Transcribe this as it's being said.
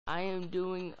I am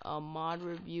doing a mod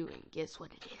review, and guess what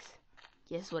it is?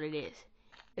 Guess what it is?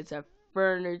 It's a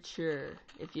furniture.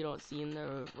 If you don't see in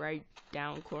the right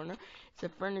down corner, it's a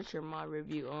furniture mod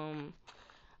review.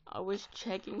 I was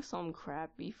checking some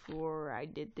crap before I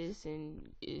did this,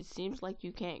 and it seems like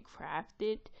you can't craft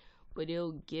it, but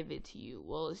it'll give it to you.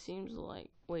 Well, it seems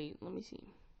like, wait, let me see.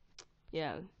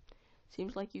 Yeah,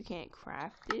 seems like you can't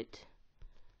craft it,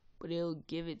 but it'll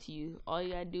give it to you. All you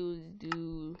gotta do is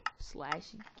do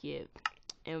 /give.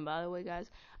 And by the way,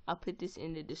 guys, I'll put this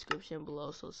in the description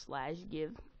below, so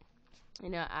 /give,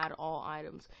 and I'll add all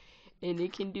items. And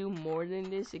it can do more than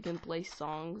this. It can play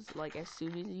songs. Like, as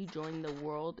soon as you join the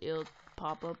world, it'll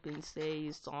pop up and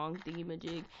say song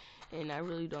thingamajig, and I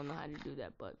really don't know how to do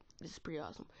that, but this is pretty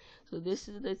awesome. So this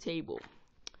is the table.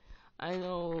 I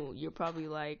know you're probably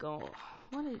like, oh,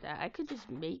 what is that? I could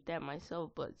just make that myself,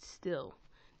 but still,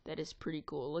 that is pretty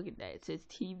cool. Look at that. It says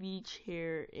TV,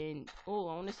 chair, and oh,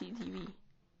 I want to see TV.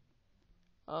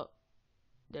 Oh,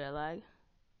 did I lag?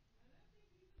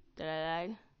 Did I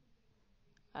lag?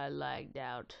 I lagged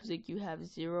out. Music, you have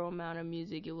 0 amount of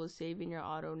music. It will save in your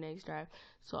auto next drive.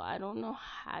 So I don't know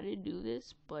how to do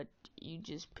this, but you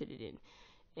just put it in.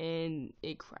 And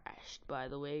it crashed, by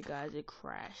the way, guys. It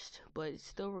crashed, but it's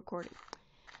still recording.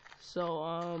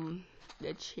 So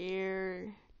the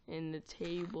chair and the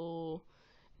table,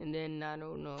 and then I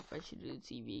don't know if I should do the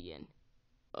TV again.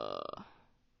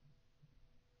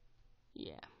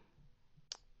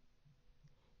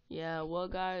 Yeah, well,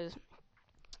 guys,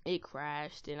 it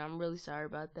crashed, and I'm really sorry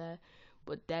about that,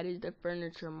 but that is the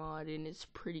furniture mod, and it's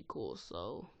pretty cool.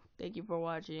 So thank you for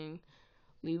watching.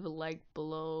 Leave a like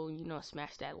below,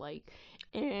 smash that like,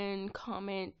 and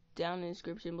comment down in the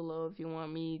description below if you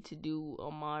want me to do a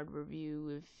mod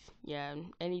review,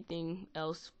 anything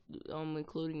else,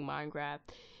 including Minecraft.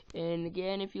 And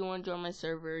again, if you want to join my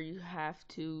server, you have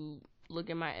to look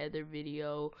at my other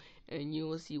video and you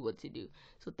will see what to do.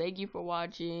 So thank you for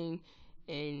watching,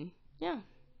 and yeah,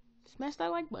 smash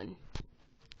that like button.